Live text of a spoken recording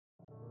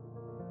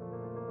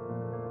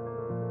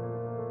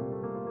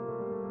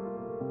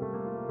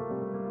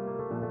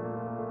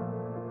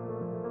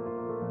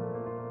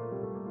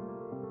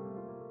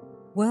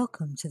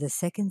Welcome to the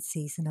second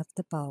season of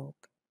The Bulb.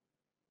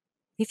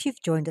 If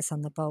you've joined us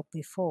on The Bulb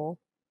before,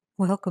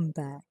 welcome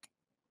back.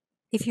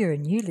 If you're a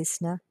new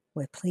listener,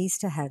 we're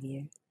pleased to have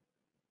you.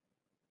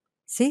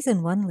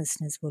 Season 1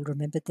 listeners will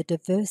remember the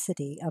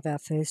diversity of our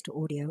first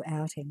audio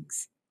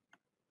outings.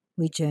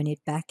 We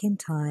journeyed back in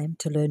time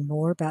to learn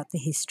more about the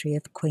history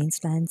of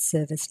Queensland's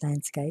service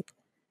landscape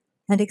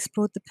and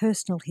explored the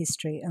personal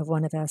history of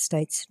one of our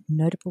state's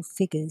notable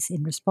figures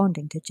in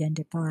responding to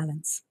gender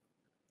violence.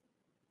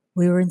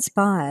 We were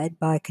inspired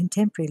by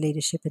contemporary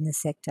leadership in the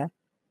sector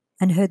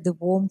and heard the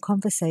warm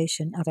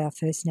conversation of our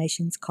First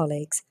Nations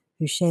colleagues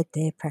who shared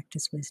their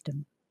practice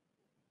wisdom.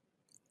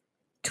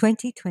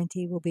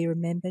 2020 will be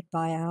remembered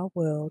by our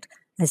world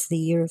as the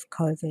year of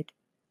COVID,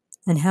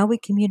 and how we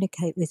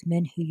communicate with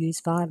men who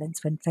use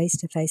violence when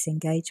face-to-face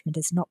engagement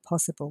is not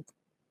possible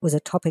was a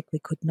topic we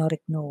could not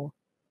ignore.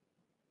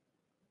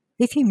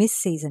 If you missed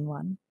Season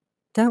 1,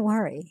 don't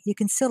worry, you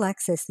can still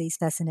access these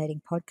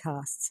fascinating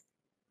podcasts.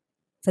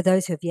 For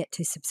those who have yet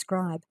to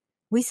subscribe,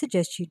 we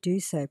suggest you do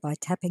so by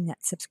tapping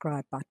that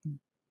subscribe button.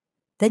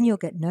 Then you'll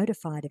get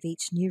notified of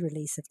each new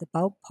release of the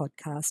Bulb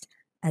podcast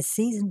as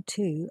Season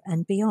 2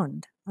 and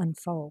beyond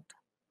unfold.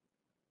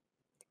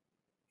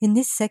 In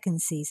this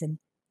second season,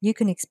 you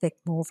can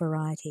expect more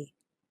variety.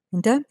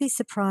 And don't be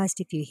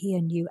surprised if you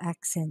hear new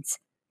accents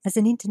as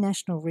an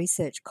international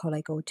research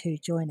colleague or two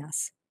join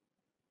us.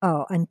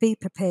 Oh, and be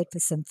prepared for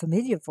some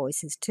familiar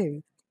voices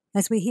too,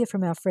 as we hear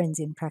from our friends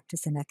in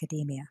practice and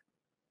academia.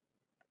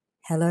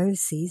 Hello,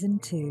 Season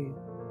 2.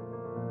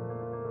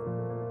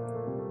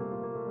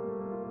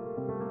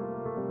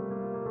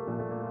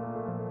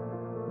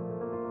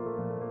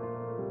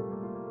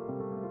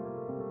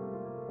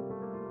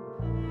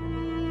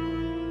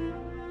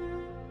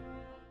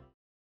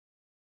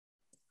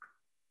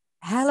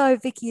 Hello,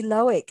 Vicky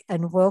Lowick,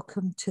 and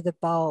welcome to The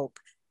Bulb.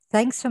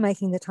 Thanks for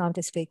making the time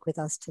to speak with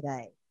us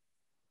today.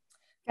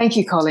 Thank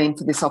you, Colleen,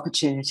 for this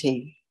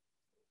opportunity.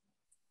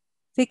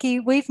 Vicky,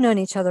 we've known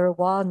each other a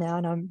while now,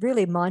 and I'm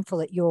really mindful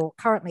that you're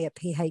currently a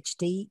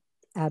PhD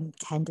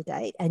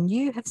candidate, and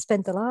you have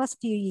spent the last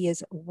few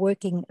years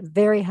working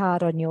very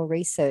hard on your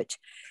research.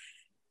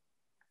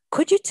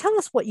 Could you tell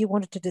us what you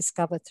wanted to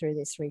discover through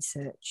this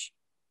research?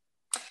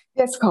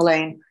 Yes,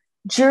 Colleen.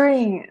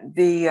 During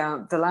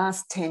the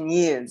last 10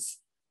 years,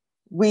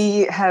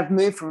 we have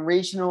moved from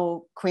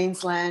regional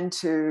Queensland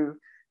to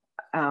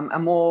a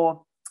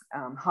more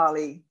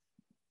highly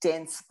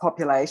dense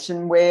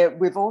population, where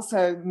we've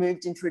also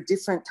moved into a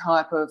different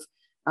type of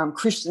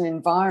Christian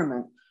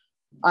environment.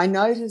 I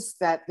noticed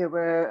that there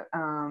were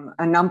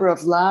a number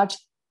of large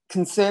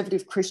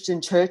conservative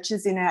Christian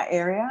churches in our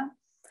area,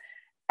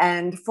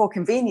 and for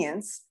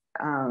convenience,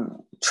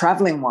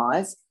 travelling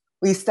wise,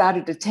 we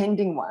started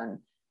attending one.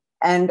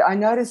 And I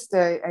noticed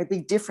a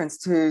big difference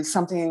to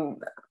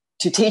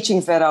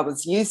teachings that I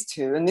was used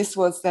to, and this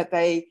was that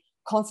they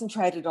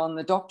concentrated on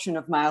the doctrine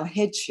of male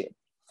headship.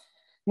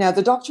 Now,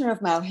 the doctrine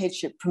of male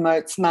headship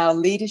promotes male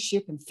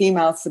leadership and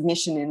female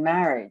submission in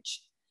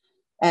marriage.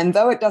 And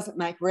though it doesn't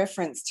make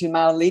reference to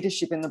male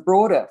leadership in the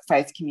broader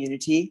faith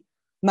community,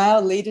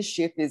 male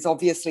leadership is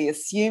obviously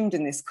assumed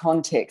in this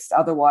context.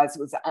 Otherwise,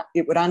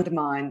 it would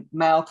undermine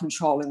male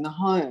control in the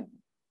home.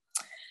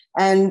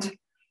 And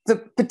the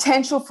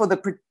potential for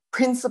the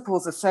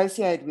principles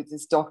associated with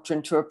this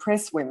doctrine to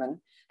oppress women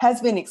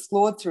has been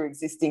explored through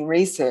existing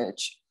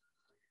research.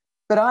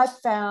 But I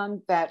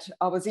found that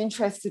I was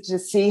interested to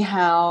see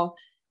how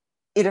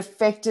it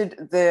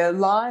affected the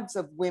lives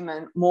of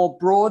women more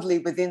broadly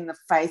within the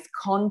faith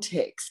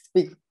context,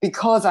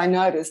 because I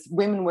noticed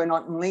women were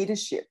not in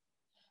leadership.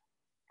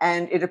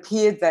 And it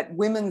appeared that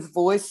women's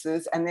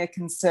voices and their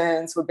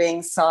concerns were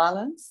being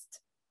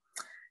silenced.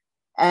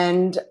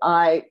 And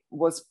I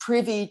was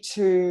privy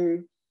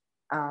to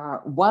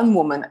one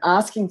woman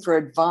asking for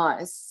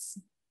advice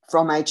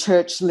from a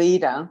church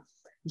leader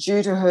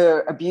due to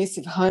her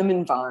abusive home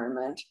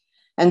environment.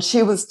 And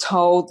she was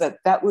told that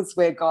that was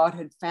where God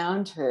had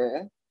found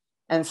her,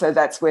 and so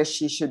that's where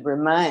she should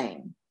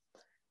remain.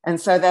 And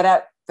so that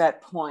at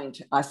that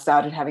point, I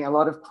started having a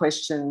lot of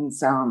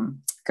questions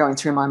going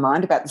through my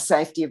mind about the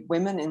safety of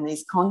women in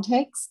these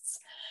contexts.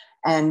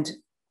 And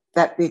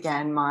that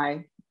began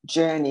my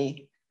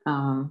journey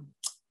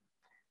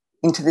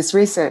into this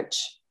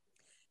research.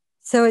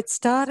 So it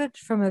started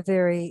from a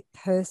very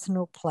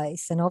personal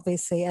place, and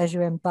obviously as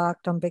you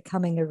embarked on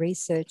becoming a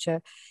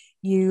researcher,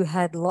 you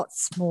had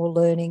lots more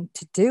learning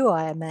to do,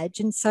 I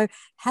imagine. So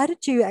how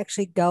did you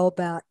actually go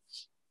about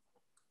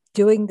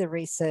doing the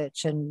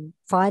research and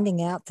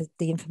finding out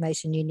the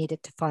information you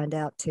needed to find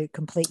out to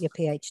complete your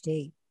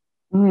PhD?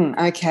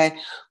 Okay.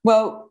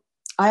 Well,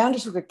 I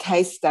undertook a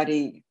case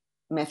study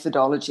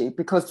methodology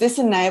because this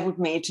enabled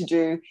me to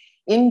do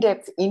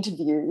in-depth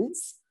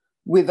interviews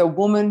with a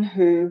woman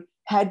who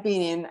had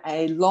been in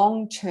a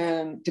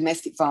long-term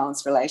domestic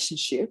violence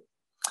relationship,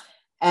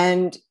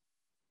 and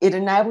it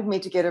enabled me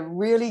to get a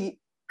really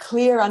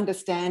clear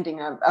understanding,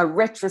 a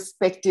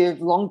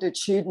retrospective,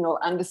 longitudinal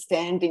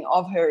understanding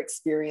of her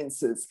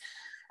experiences,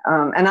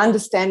 and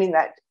understanding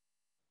that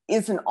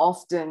isn't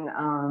often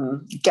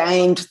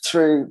gained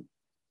through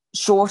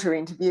shorter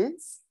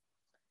interviews.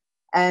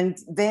 And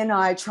then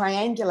I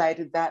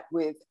triangulated that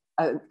with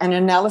an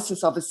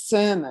analysis of a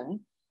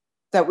sermon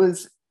that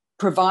was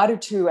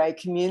provided to a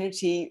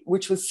community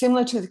which was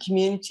similar to the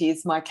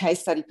communities my case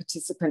study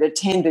participant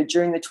attended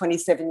during the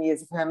 27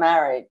 years of her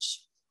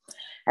marriage.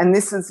 And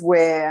this is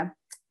where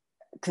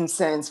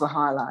concerns were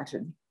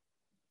highlighted.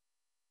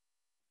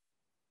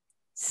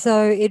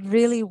 So it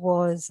really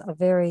was a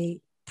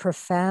very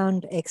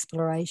profound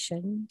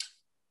exploration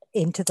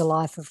into the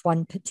life of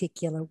one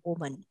particular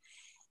woman.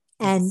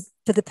 And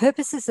for the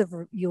purposes of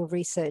your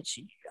research,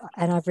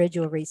 and I've read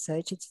your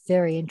research, it's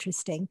very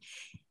interesting,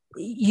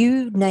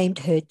 you named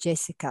her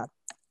Jessica.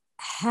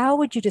 How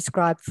would you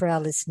describe for our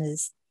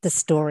listeners the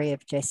story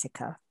of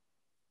Jessica?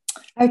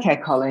 Okay,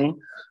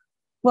 Colleen.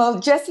 Well,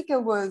 Jessica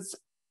was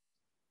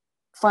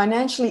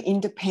financially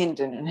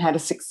independent and had a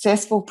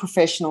successful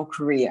professional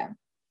career.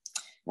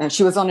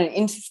 She was on an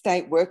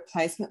interstate work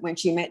placement when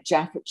she met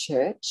Jack at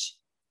church.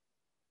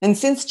 And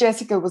since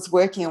Jessica was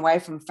working away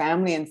from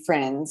family and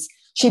friends,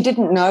 she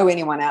didn't know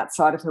anyone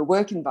outside of her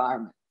work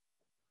environment.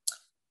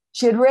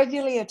 She had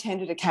regularly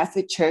attended a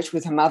Catholic church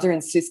with her mother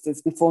and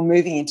sisters before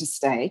moving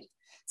interstate,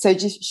 so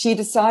she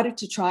decided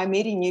to try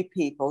meeting new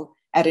people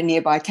at a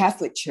nearby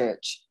Catholic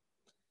church.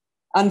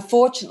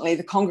 Unfortunately,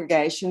 the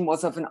congregation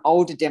was of an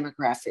older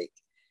demographic,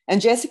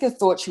 and Jessica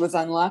thought she was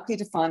unlikely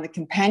to find the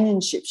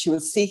companionship she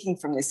was seeking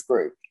from this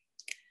group.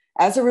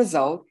 As a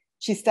result,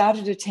 she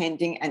started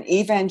attending an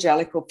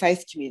evangelical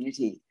faith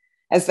community,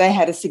 as they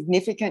had a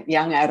significant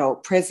young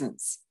adult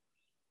presence.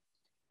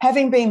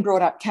 Having been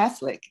brought up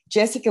Catholic,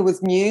 Jessica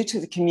was new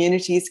to the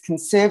community's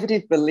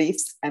conservative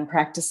beliefs and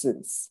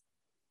practices.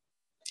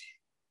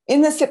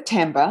 In the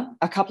September,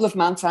 a couple of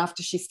months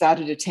after she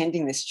started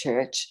attending this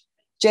church,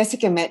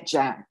 Jessica met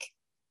Jack.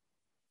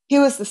 He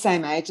was the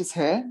same age as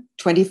her,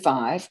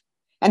 25,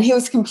 and he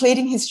was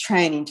completing his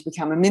training to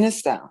become a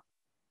minister.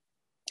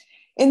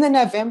 In the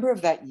November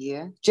of that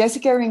year,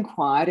 Jessica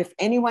inquired if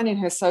anyone in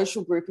her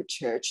social group at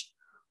church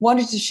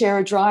wanted to share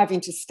a drive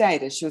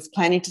interstate as she was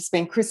planning to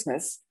spend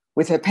Christmas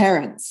with her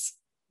parents.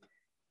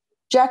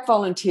 Jack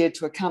volunteered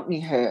to accompany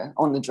her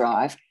on the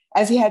drive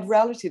as he had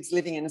relatives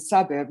living in a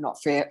suburb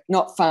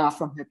not far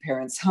from her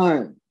parents'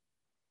 home.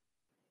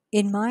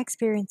 In my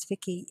experience,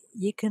 Vicky,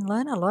 you can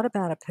learn a lot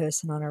about a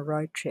person on a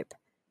road trip.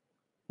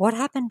 What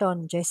happened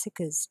on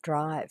Jessica's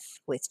drive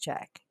with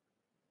Jack?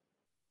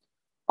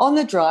 On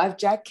the drive,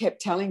 Jack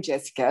kept telling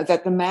Jessica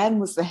that the man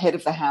was the head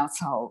of the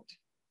household.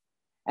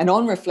 And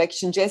on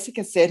reflection,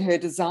 Jessica said her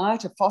desire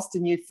to foster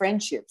new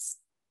friendships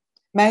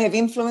may have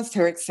influenced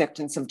her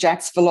acceptance of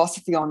Jack's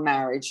philosophy on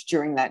marriage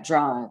during that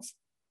drive.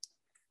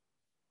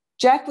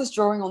 Jack was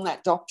drawing on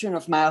that doctrine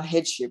of male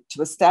headship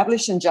to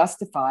establish and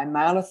justify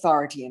male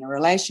authority in a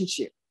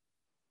relationship.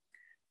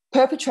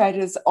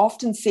 Perpetrators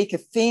often seek a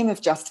theme of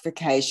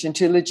justification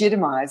to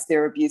legitimize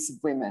their abuse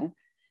of women,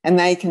 and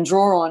they can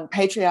draw on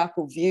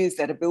patriarchal views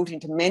that are built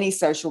into many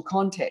social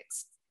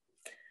contexts.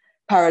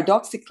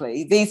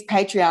 Paradoxically, these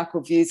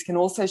patriarchal views can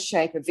also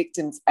shape a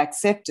victim's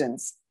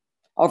acceptance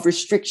of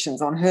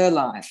restrictions on her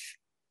life.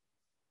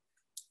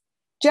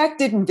 Jack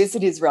didn't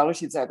visit his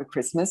relatives over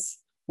Christmas.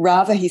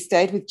 Rather, he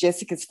stayed with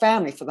Jessica's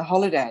family for the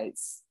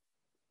holidays.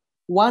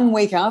 1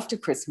 week after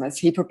Christmas,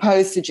 he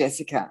proposed to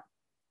Jessica.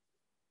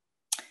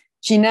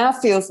 She now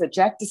feels that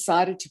Jack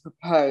decided to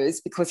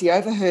propose because he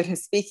overheard her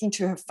speaking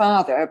to her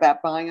father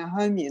about buying a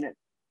home unit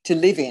to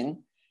live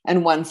in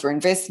and one for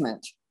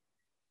investment.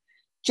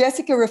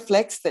 Jessica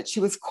reflects that she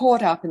was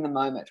caught up in the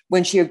moment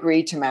when she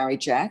agreed to marry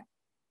Jack,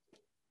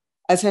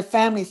 as her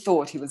family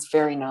thought he was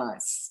very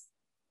nice.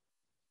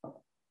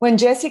 When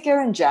Jessica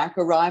and Jack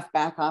arrived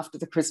back after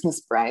the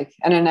Christmas break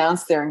and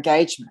announced their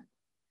engagement,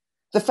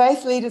 the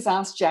faith leaders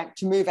asked Jack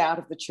to move out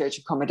of the church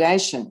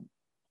accommodation.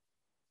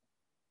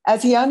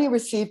 As he only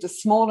received a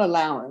small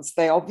allowance,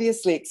 they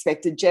obviously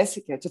expected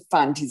Jessica to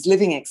fund his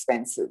living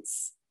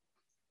expenses.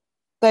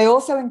 They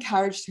also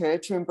encouraged her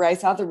to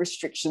embrace other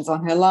restrictions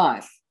on her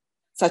life,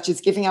 such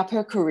as giving up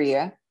her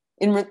career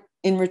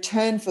in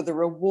return for the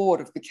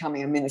reward of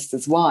becoming a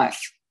minister's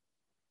wife.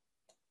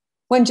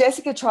 When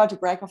Jessica tried to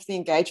break off the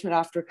engagement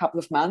after a couple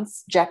of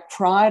months, Jack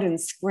cried and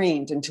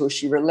screamed until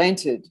she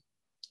relented.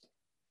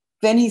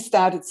 Then he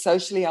started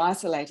socially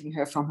isolating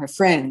her from her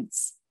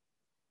friends.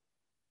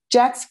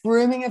 Jack's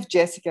grooming of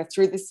Jessica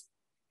through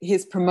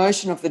his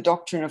promotion of the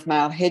doctrine of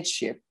male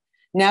headship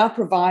now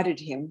provided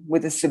him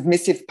with a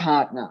submissive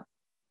partner.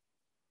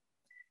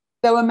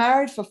 They were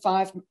married for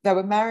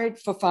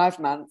 5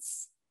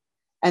 months,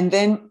 and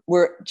then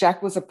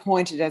Jack was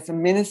appointed as a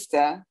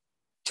minister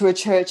to a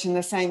church in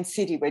the same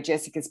city where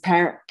Jessica's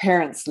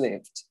parents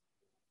lived.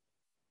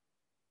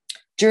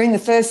 During the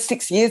first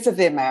 6 years of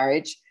their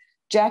marriage,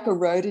 Jack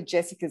eroded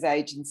Jessica's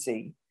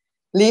agency,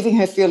 leaving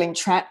her feeling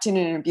trapped in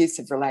an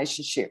abusive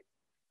relationship.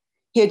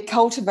 He had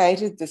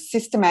cultivated the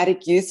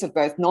systematic use of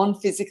both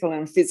non-physical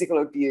and physical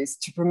abuse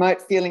to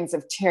promote feelings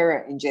of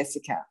terror in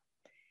Jessica.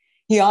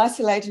 He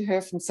isolated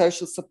her from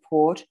social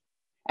support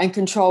and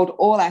controlled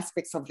all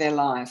aspects of their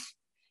life,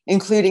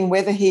 including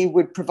whether he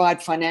would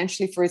provide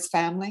financially for his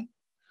family,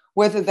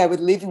 whether they would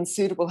live in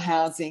suitable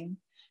housing,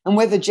 and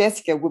whether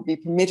Jessica would be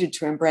permitted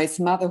to embrace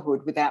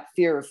motherhood without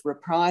fear of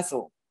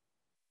reprisal.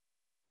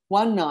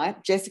 One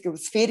night, Jessica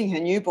was feeding her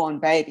newborn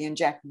baby and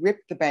Jack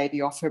ripped the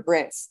baby off her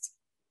breast.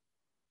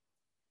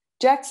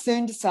 Jack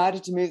soon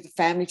decided to move the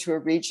family to a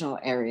regional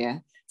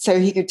area so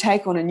he could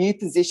take on a new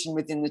position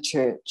within the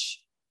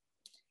church.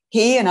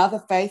 He and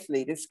other faith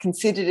leaders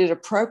considered it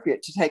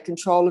appropriate to take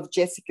control of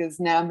Jessica's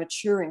now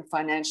maturing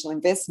financial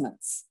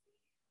investments.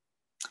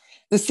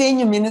 The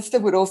senior minister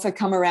would also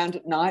come around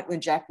at night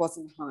when Jack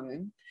wasn't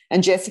home,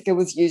 and Jessica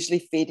was usually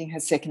feeding her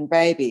second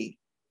baby.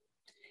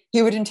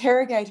 He would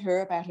interrogate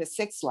her about her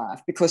sex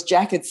life because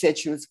Jack had said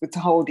she was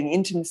withholding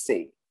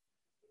intimacy.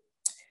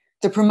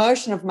 The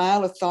promotion of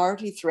male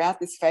authority throughout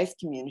this faith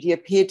community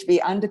appeared to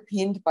be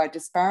underpinned by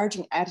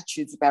disparaging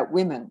attitudes about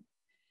women,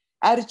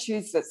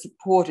 attitudes that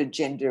supported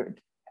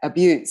gendered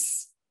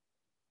abuse.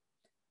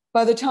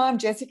 By the time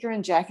Jessica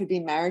and Jack had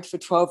been married for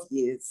 12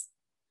 years,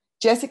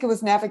 Jessica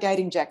was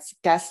navigating Jack's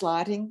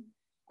gaslighting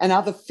and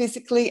other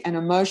physically and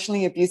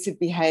emotionally abusive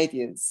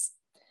behaviours,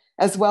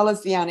 as well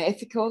as the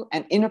unethical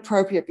and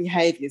inappropriate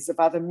behaviours of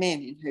other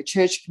men in her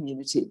church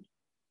community.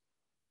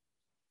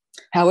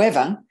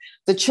 However,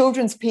 the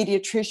children's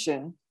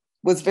paediatrician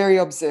was very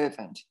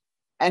observant,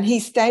 and he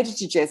stated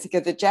to Jessica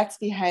that Jack's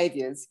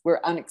behaviours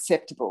were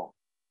unacceptable.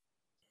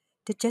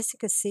 Did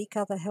Jessica seek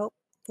other help,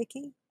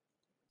 Vicky?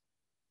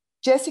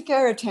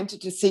 Jessica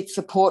attempted to seek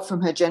support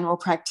from her general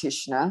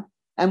practitioner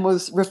and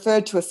was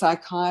referred to a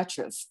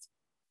psychiatrist.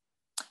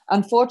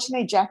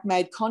 Unfortunately, Jack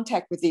made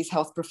contact with these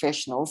health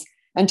professionals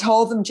and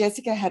told them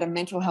Jessica had a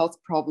mental health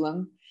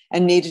problem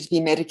and needed to be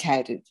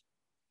medicated.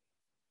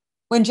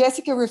 When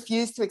Jessica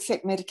refused to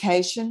accept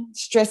medication,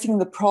 stressing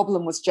the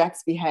problem was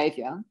Jack's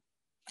behaviour,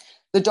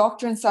 the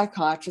doctor and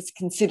psychiatrist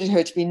considered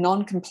her to be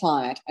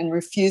non-compliant and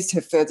refused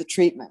her further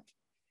treatment.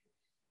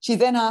 She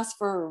then asked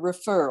for a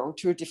referral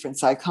to a different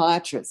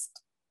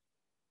psychiatrist.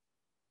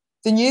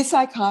 The new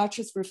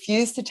psychiatrist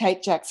refused to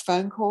take Jack's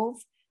phone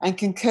calls and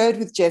concurred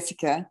with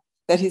Jessica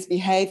that his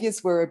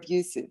behaviours were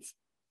abusive.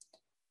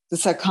 The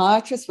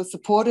psychiatrist was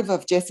supportive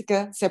of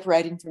Jessica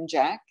separating from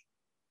Jack,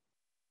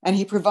 and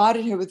he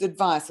provided her with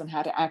advice on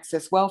how to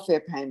access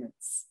welfare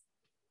payments.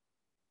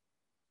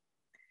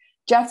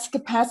 Jack's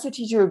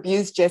capacity to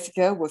abuse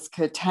Jessica was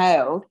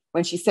curtailed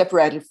when she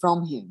separated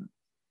from him,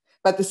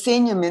 but the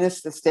senior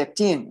minister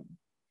stepped in.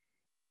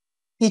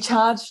 He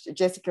charged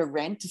Jessica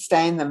rent to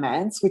stay in the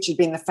manse, which had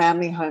been the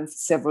family home for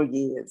several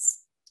years.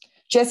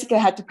 Jessica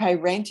had to pay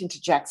rent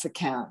into Jack's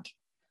account,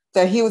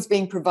 though he was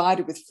being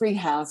provided with free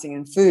housing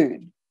and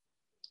food.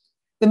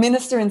 The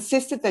minister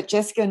insisted that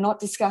Jessica not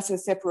discuss her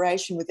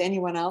separation with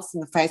anyone else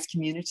in the faith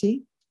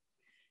community.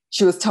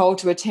 She was told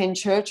to attend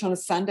church on a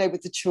Sunday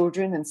with the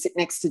children and sit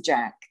next to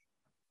Jack.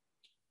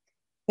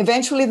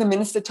 Eventually, the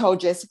minister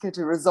told Jessica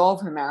to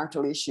resolve her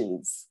marital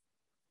issues.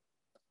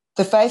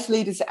 The faith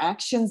leader's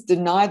actions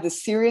denied the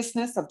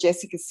seriousness of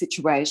Jessica's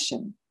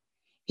situation.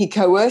 He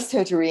coerced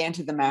her to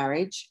re-enter the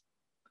marriage.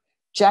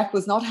 Jack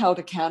was not held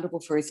accountable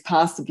for his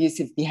past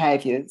abusive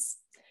behaviours,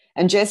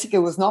 and Jessica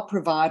was not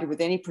provided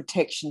with any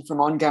protection from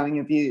ongoing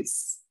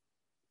abuse.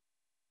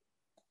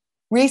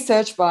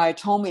 Research by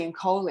Tolmie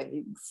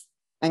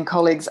and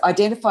colleagues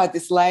identified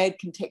this layered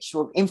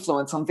contextual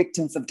influence on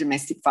victims of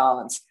domestic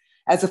violence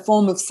as a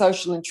form of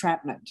social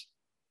entrapment.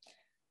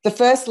 The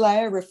first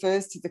layer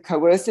refers to the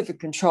coercive and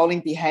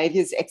controlling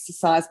behaviours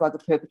exercised by the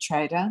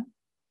perpetrator.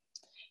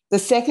 The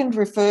second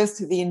refers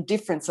to the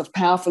indifference of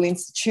powerful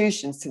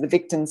institutions to the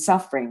victim's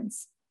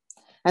sufferings.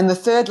 And the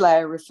third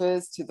layer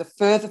refers to the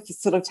further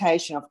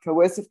facilitation of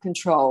coercive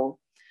control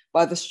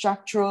by the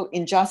structural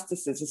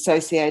injustices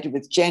associated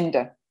with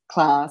gender,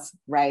 class,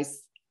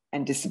 race,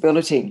 and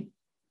disability.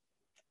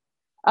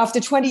 After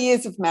 20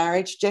 years of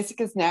marriage,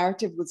 Jessica's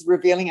narrative was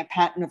revealing a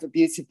pattern of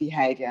abusive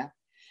behaviour,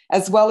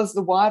 as well as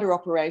the wider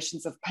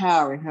operations of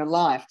power in her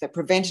life that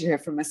prevented her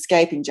from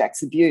escaping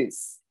Jack's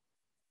abuse.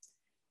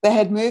 They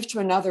had moved to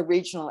another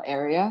regional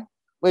area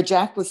where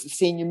Jack was the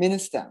senior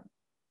minister.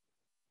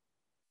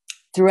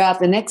 Throughout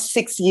the next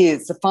 6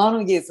 years, the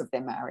final years of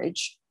their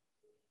marriage,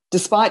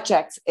 despite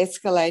Jack's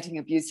escalating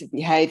abusive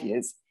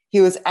behaviours,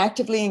 he was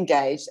actively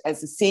engaged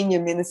as a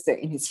senior minister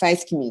in his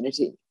faith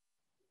community.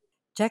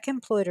 Jack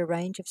employed a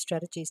range of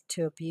strategies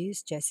to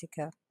abuse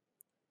Jessica.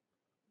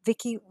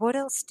 Vicky, what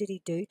else did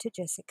he do to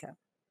Jessica?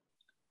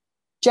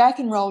 Jack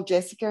enrolled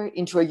Jessica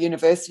into a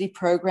university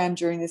program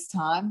during this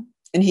time,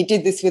 and he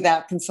did this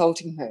without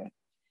consulting her.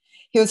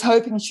 He was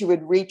hoping she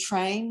would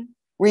retrain,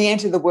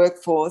 re-enter the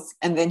workforce,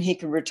 and then he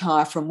could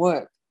retire from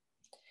work.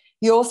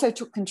 He also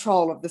took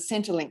control of the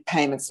Centrelink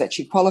payments that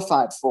she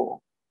qualified for.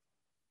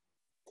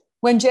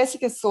 When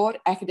Jessica sought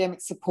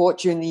academic support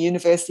during the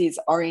university's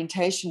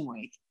orientation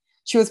week,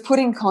 she was put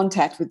in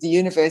contact with the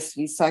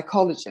university's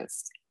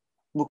psychologist.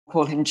 We'll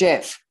call him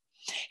Jeff.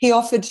 He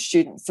offered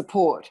student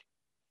support.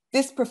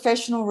 This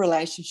professional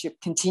relationship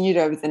continued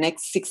over the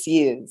next 6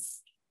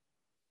 years.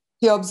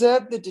 He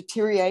observed the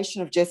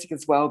deterioration of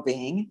Jessica's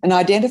well-being and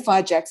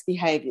identified Jack's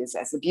behaviours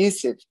as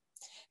abusive.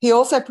 He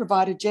also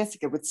provided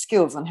Jessica with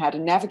skills on how to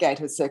navigate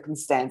her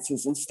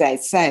circumstances and stay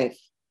safe.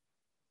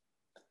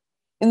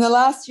 In the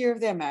last year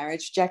of their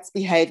marriage, Jack's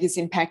behaviours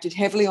impacted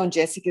heavily on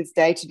Jessica's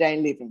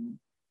day-to-day living.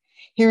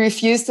 He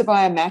refused to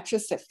buy a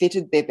mattress that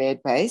fitted their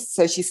bed base,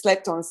 so she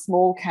slept on a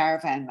small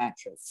caravan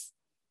mattress.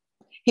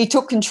 He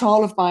took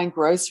control of buying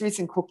groceries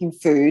and cooking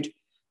food,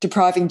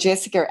 depriving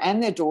Jessica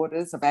and their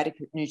daughters of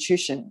adequate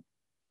nutrition.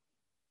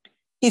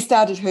 He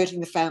started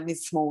hurting the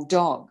family's small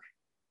dog.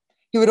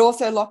 He would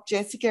also lock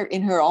Jessica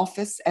in her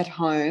office at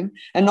home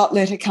and not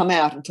let her come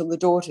out until the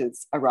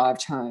daughters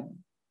arrived home.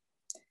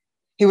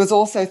 He was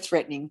also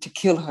threatening to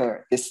kill her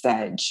at this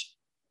stage.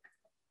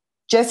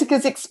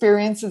 Jessica's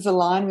experiences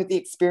align with the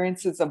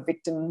experiences of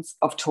victims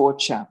of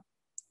torture.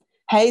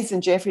 Hayes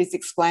and Jeffries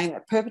explain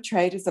that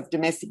perpetrators of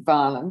domestic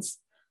violence,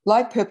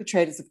 like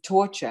perpetrators of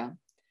torture,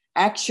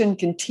 action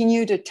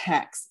continued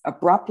attacks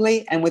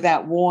abruptly and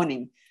without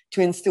warning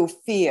to instill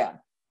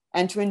fear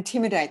and to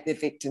intimidate their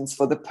victims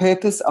for the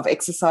purpose of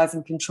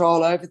exercising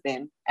control over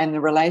them and the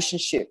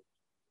relationship.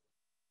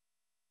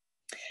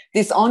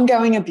 This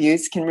ongoing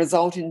abuse can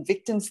result in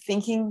victims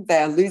thinking they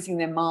are losing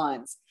their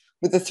minds,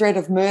 with the threat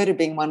of murder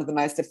being one of the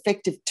most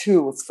effective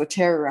tools for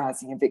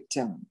terrorising a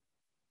victim.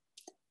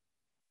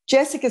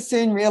 Jessica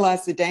soon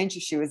realised the danger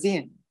she was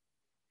in.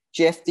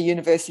 Jeff, the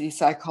university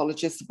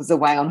psychologist, was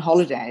away on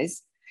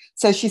holidays,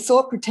 so she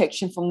sought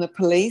protection from the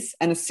police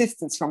and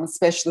assistance from a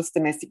specialist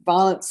domestic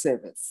violence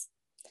service.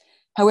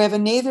 However,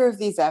 neither of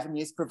these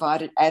avenues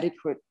provided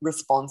adequate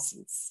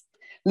responses,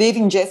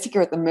 leaving Jessica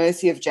at the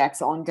mercy of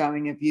Jack's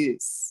ongoing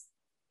abuse.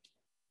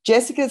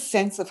 Jessica's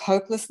sense of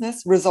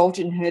hopelessness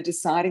resulted in her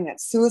deciding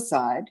that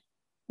suicide,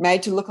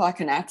 made to look like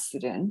an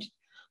accident,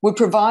 would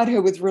provide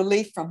her with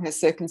relief from her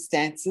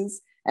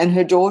circumstances and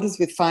her daughters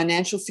with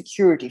financial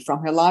security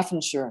from her life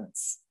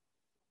insurance.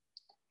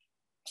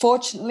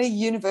 Fortunately,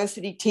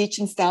 university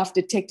teaching staff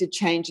detected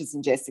changes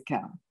in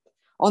Jessica.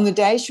 On the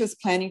day she was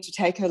planning to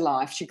take her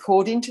life, she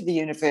called into the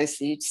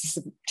university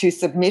to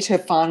submit her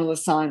final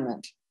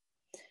assignment.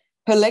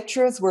 Her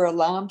lecturers were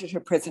alarmed at her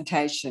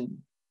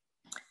presentation.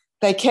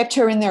 They kept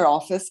her in their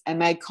office and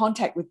made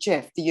contact with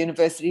Jeff, the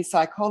university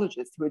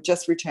psychologist who had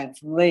just returned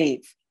from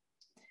leave.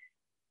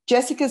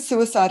 Jessica's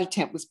suicide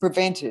attempt was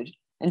prevented,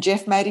 and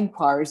Jeff made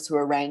inquiries to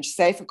arrange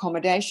safe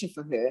accommodation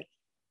for her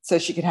so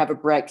she could have a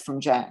break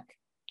from Jack.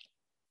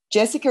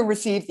 Jessica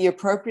received the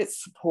appropriate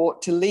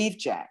support to leave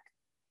Jack,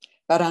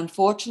 but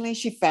unfortunately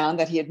she found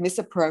that he had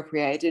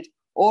misappropriated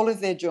all of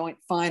their joint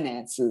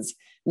finances,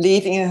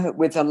 leaving her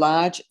with a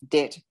large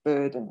debt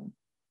burden.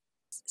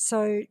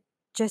 So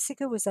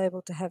Jessica was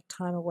able to have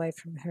time away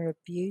from her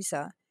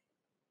abuser.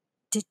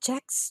 Did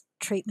Jack's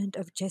treatment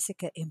of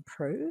Jessica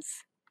improve?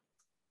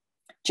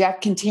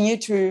 Jack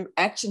continued to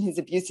action his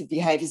abusive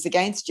behaviours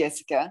against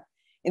Jessica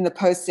in the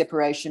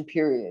post-separation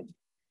period.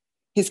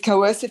 His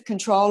coercive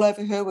control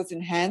over her was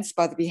enhanced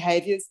by the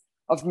behaviours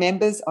of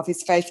members of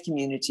his faith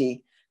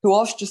community who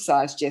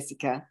ostracised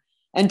Jessica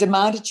and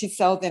demanded she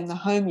sell them the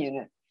home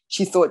unit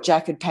she thought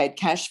Jack had paid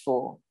cash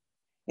for.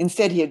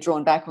 Instead, he had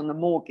drawn back on the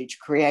mortgage,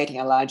 creating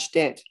a large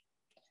debt.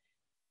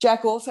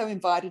 Jack also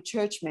invited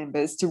church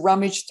members to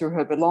rummage through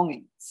her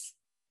belongings.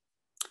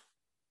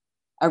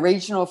 A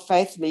regional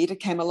faith leader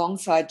came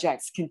alongside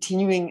Jack's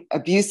continuing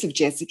abuse of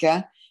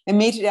Jessica and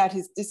meted out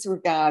his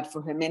disregard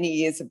for her many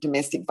years of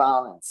domestic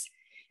violence,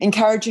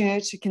 encouraging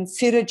her to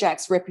consider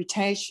Jack's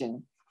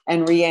reputation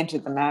and re-enter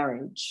the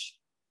marriage.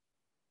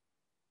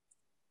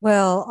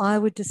 Well, I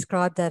would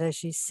describe that,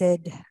 as you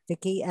said,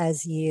 Vicky,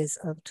 as years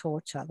of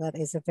torture. That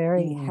is a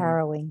very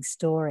harrowing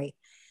story.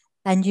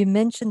 And you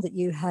mentioned that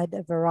you had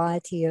a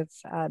variety of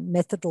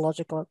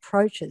methodological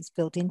approaches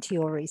built into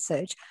your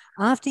research.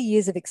 After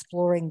years of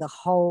exploring the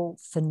whole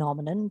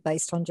phenomenon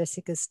based on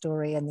Jessica's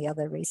story and the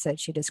other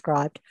research you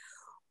described,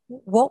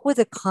 what were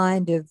the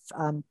kind of,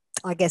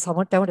 I guess I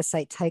don't want to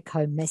say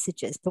take-home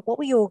messages, but what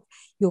were your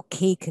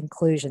key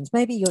conclusions,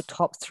 maybe your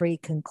top 3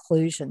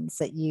 conclusions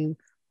that you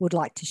would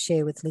like to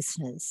share with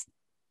listeners?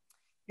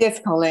 Yes,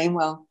 Colleen.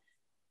 Well,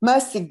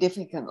 most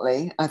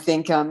significantly, I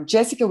think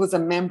Jessica was a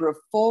member of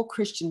 4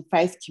 Christian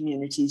faith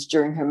communities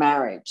during her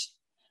marriage.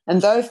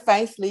 And though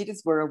faith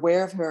leaders were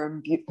aware of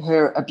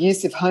her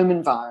abusive home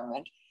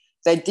environment,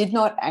 they did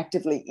not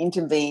actively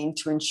intervene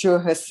to ensure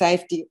her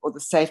safety or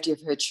the safety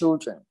of her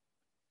children.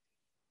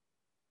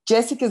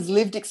 Jessica's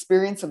lived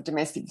experience of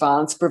domestic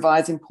violence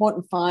provides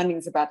important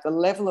findings about the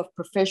level of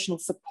professional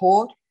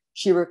support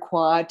she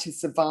required to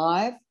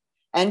survive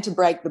and to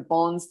break the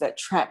bonds that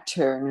trapped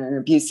her in an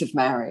abusive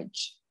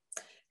marriage.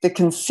 The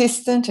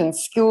consistent and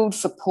skilled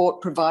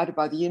support provided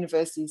by the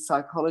university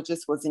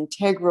psychologist was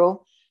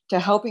integral to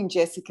helping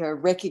Jessica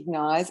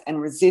recognise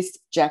and resist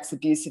Jack's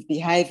abusive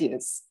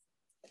behaviours.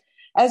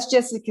 As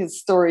Jessica's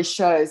story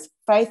shows,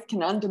 faith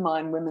can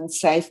undermine women's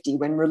safety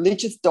when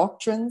religious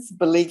doctrines,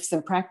 beliefs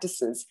and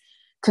practices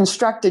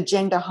construct a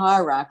gender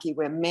hierarchy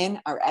where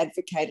men are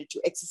advocated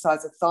to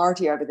exercise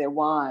authority over their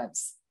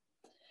wives.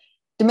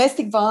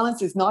 Domestic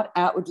violence is not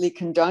outwardly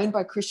condoned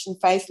by Christian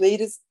faith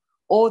leaders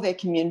or their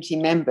community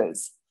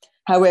members,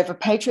 However,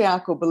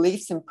 patriarchal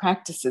beliefs and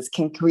practices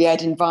can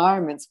create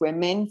environments where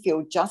men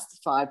feel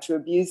justified to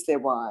abuse their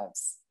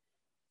wives.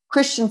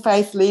 Christian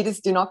faith leaders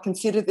do not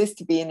consider this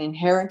to be an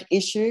inherent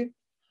issue.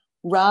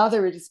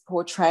 Rather, it is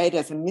portrayed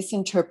as a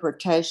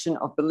misinterpretation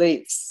of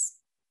beliefs.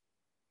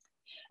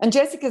 And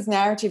Jessica's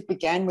narrative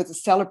began with a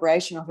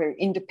celebration of her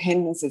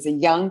independence as a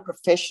young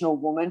professional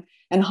woman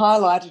and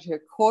highlighted her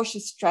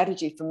cautious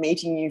strategy for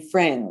meeting new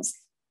friends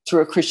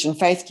through a Christian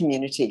faith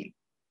community.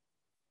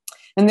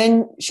 And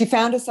then she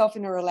found herself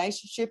in a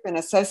relationship in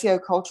a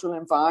socio-cultural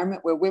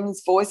environment where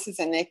women's voices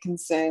and their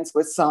concerns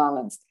were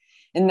silenced,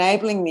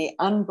 enabling the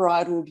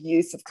unbridled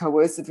use of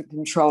coercive and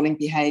controlling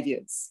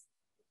behaviours.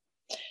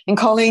 And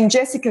Colleen,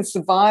 Jessica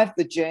survived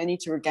the journey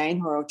to regain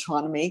her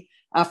autonomy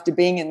after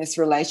being in this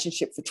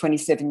relationship for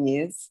 27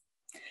 years.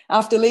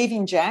 After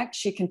leaving Jack,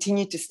 she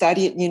continued to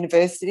study at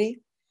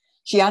university.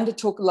 She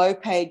undertook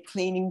low-paid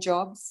cleaning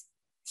jobs,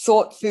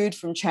 sought food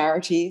from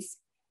charities,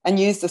 and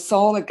used a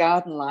solar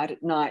garden light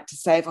at night to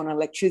save on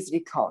electricity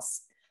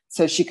costs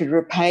so she could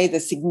repay the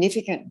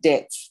significant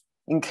debts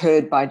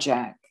incurred by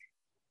Jack.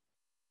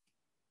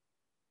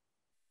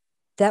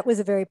 That was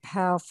a very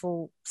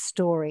powerful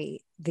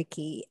story,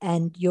 Vicky,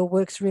 and your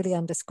works really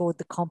underscored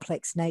the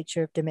complex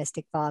nature of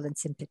domestic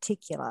violence in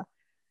particular.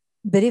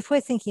 But if we're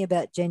thinking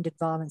about gendered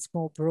violence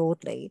more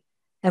broadly,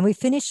 and we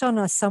finish on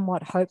a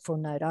somewhat hopeful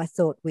note, I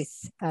thought,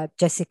 with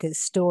Jessica's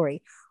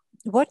story,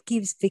 what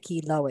gives Vicky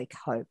Lowick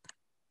hope?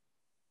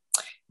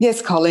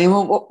 Yes, Colleen.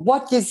 Well,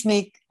 what gives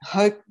me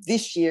hope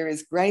this year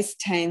is Grace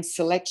Tame's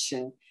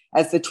selection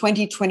as the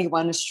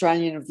 2021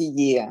 Australian of the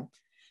Year,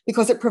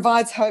 because it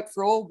provides hope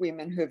for all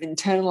women who have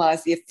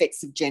internalised the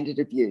effects of gendered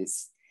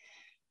abuse.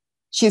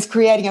 She is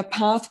creating a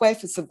pathway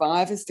for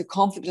survivors to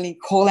confidently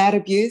call out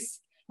abuse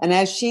and,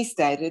 as she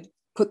stated,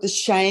 put the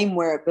shame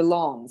where it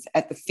belongs,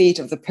 at the feet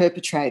of the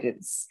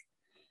perpetrators.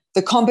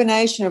 The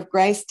combination of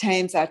Grace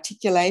Tame's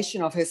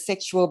articulation of her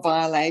sexual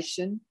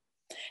violation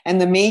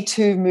and the Me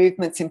Too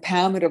movement's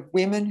empowerment of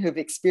women who have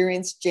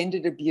experienced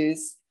gendered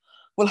abuse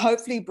will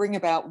hopefully bring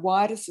about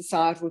wider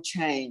societal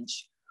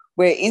change,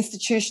 where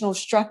institutional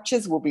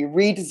structures will be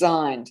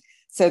redesigned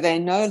so they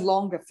no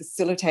longer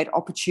facilitate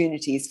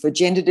opportunities for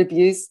gendered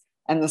abuse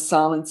and the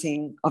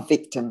silencing of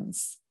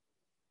victims.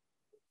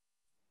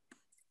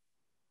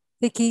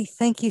 Vicky,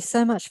 thank you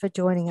so much for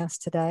joining us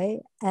today,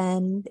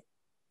 and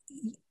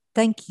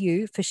thank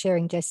you for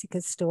sharing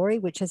Jessica's story,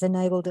 which has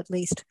enabled at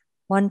least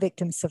one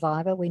victim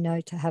survivor we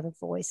know to have a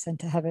voice and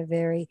to have a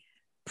very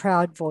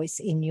proud voice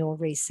in your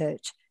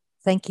research.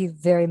 Thank you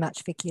very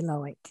much, Vicky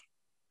Lowick.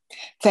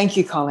 Thank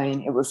you,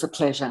 Colleen. It was a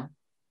pleasure.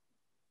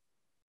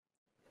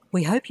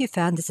 We hope you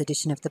found this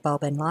edition of The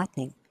Bulb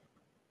enlightening.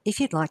 If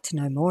you'd like to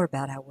know more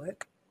about our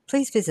work,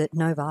 please visit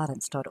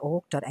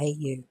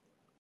noviolence.org.au.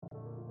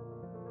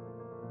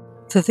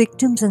 For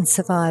victims and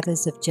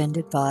survivors of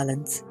gendered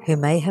violence who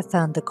may have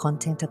found the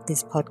content of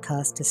this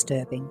podcast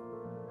disturbing,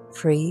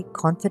 free,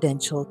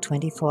 confidential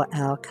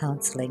 24-hour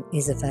counselling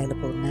is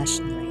available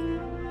nationally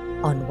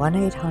on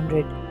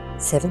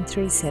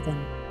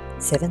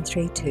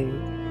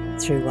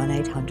 1-800-737-732 through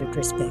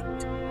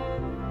 1-800-RESPECT.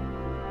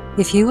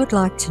 If you would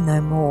like to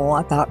know more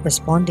about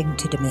responding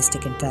to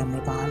domestic and family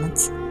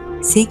violence,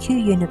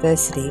 CQ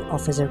University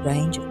offers a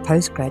range of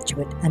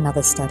postgraduate and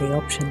other study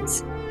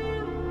options.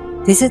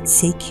 Visit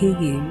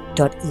cqu.edu.au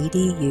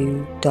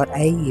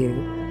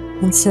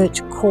and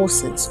search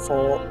courses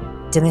for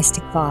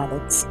domestic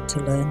violence to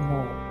learn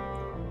more.